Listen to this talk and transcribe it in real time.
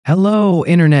Hello,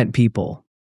 Internet people.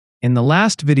 In the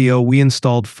last video, we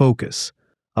installed Fooocus,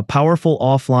 a powerful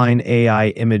offline AI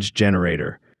image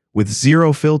generator with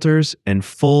zero filters and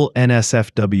full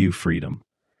NSFW freedom.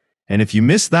 And if you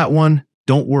missed that one,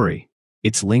 don't worry,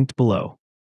 it's linked below.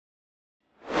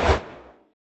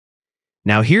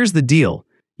 Now here's the deal.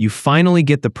 You finally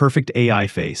get the perfect AI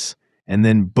face, and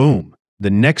then boom, the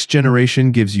next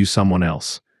generation gives you someone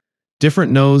else.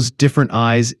 Different nose, different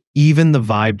eyes, even the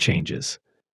vibe changes.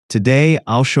 Today,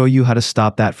 I'll show you how to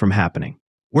stop that from happening.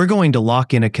 We're going to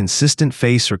lock in a consistent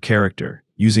face or character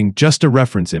using just a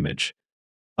reference image,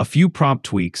 a few prompt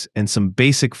tweaks, and some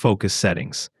basic focus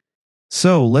settings.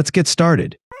 So let's get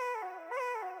started.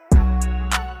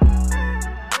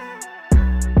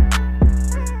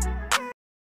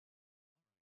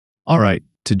 Alright,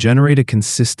 to generate a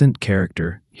consistent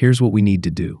character, here's what we need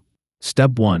to do.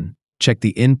 Step 1. Check the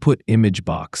Input Image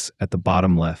box at the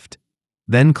bottom left.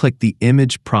 Then click the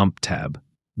Image Prompt tab.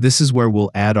 This is where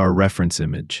we'll add our reference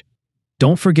image.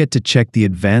 Don't forget to check the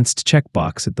Advanced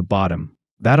checkbox at the bottom.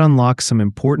 That unlocks some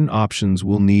important options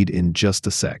we'll need in just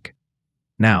a sec.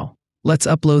 Now, let's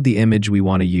upload the image we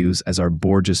want to use as our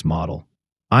gorgeous model.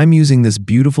 I'm using this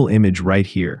beautiful image right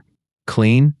here.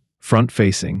 Clean,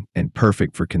 front-facing, and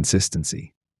perfect for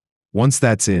consistency. Once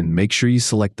that's in, make sure you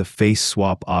select the Face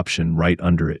Swap option right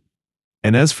under it.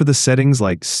 And as for the settings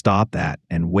like Stop That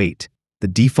and Wait, the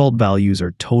default values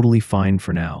are totally fine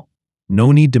for now.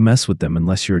 No need to mess with them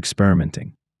unless you're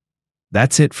experimenting.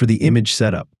 That's it for the image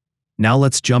setup. Now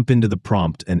let's jump into the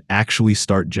prompt and actually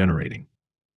start generating.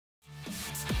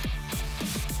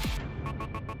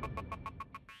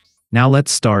 Now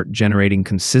let's start generating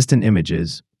consistent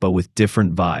images, but with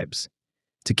different vibes.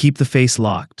 To keep the face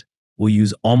locked, we'll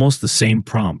use almost the same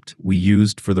prompt we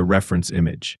used for the reference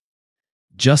image.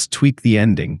 Just tweak the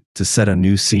ending to set a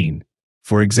new scene.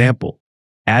 For example,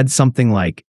 add something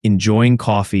like enjoying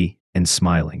coffee and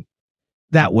smiling.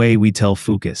 That way we tell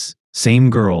Fooocus,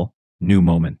 same girl, new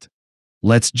moment.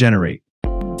 Let's generate.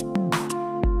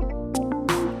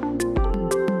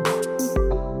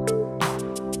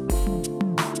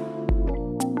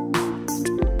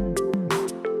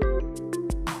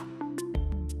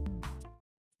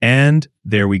 And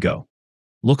there we go.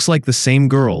 Looks like the same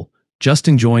girl, just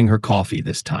enjoying her coffee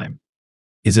this time.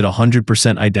 Is it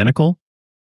 100% identical?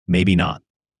 Maybe not,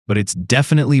 but it's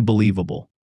definitely believable.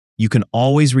 You can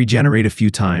always regenerate a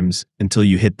few times until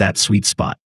you hit that sweet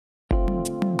spot.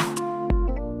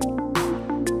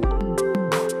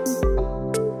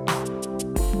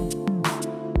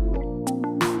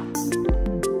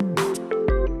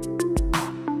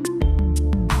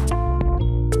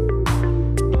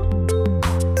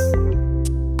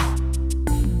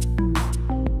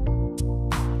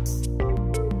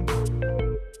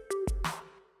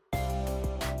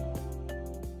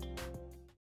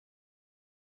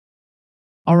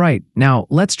 Alright, now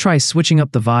let's try switching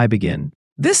up the vibe again.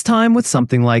 This time with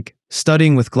something like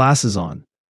studying with glasses on.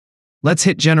 Let's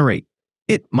hit generate.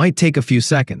 It might take a few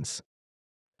seconds.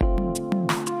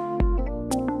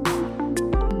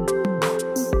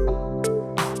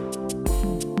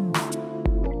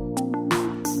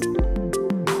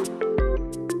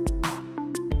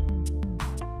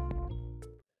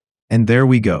 And there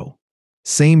we go.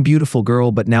 Same beautiful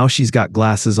girl, but now she's got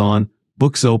glasses on,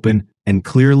 books open, and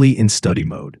clearly in study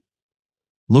mode.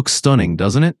 Looks stunning,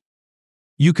 doesn't it?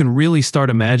 You can really start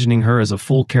imagining her as a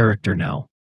full character now.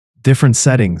 Different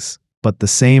settings, but the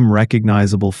same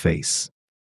recognizable face.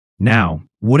 Now,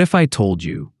 what if I told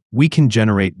you we can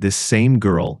generate this same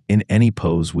girl in any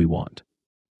pose we want?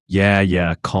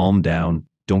 Yeah, calm down.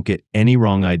 Don't get any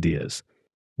wrong ideas.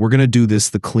 We're gonna do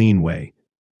this the clean way.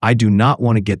 I do not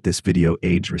want to get this video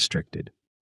age restricted.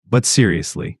 But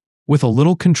seriously, with a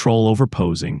little control over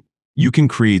posing, you can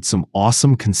create some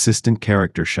awesome consistent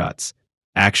character shots,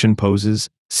 action poses,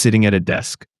 sitting at a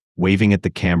desk, waving at the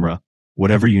camera,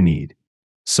 whatever you need.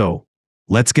 So,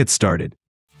 let's get started.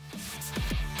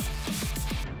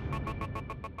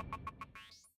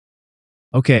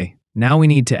 Okay, now we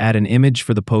need to add an image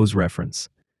for the pose reference.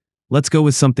 Let's go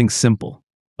with something simple,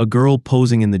 a girl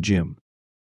posing in the gym.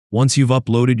 Once you've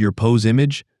uploaded your pose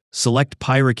image, select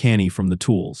PyraCanny from the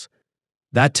tools.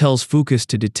 That tells Fooocus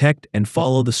to detect and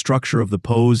follow the structure of the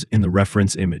pose in the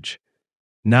reference image.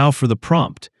 Now for the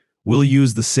prompt, we'll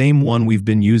use the same one we've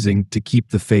been using to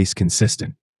keep the face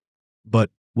consistent.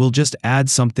 But we'll just add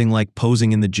something like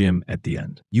posing in the gym at the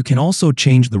end. You can also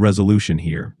change the resolution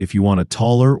here if you want a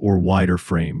taller or wider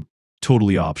frame.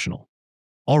 Totally optional.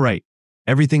 Alright,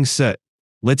 everything's set.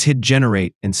 Let's hit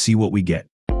generate and see what we get.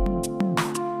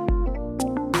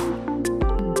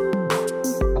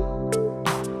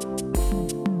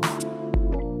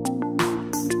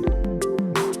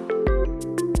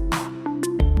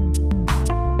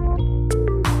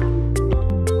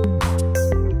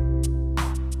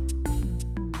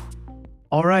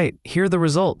 All right, here are the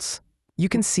results. You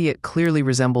can see it clearly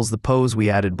resembles the pose we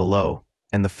added below,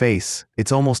 and the face,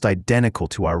 it's almost identical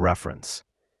to our reference.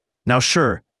 Now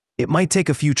sure, it might take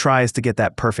a few tries to get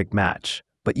that perfect match,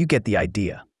 but you get the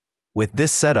idea. With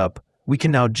this setup, we can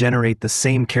now generate the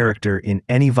same character in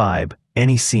any vibe,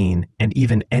 any scene, and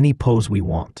even any pose we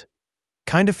want.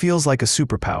 Kind of feels like a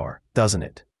superpower, doesn't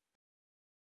it?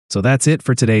 So that's it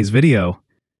for today's video.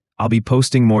 I'll be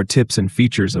posting more tips and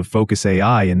features of Fooocus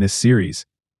AI in this series.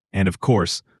 And of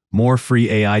course, more free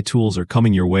AI tools are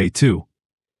coming your way too.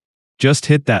 Just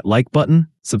hit that like button,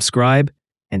 subscribe,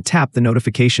 and tap the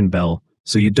notification bell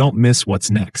so you don't miss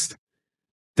what's next.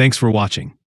 Thanks for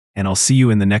watching, and I'll see you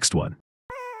in the next one.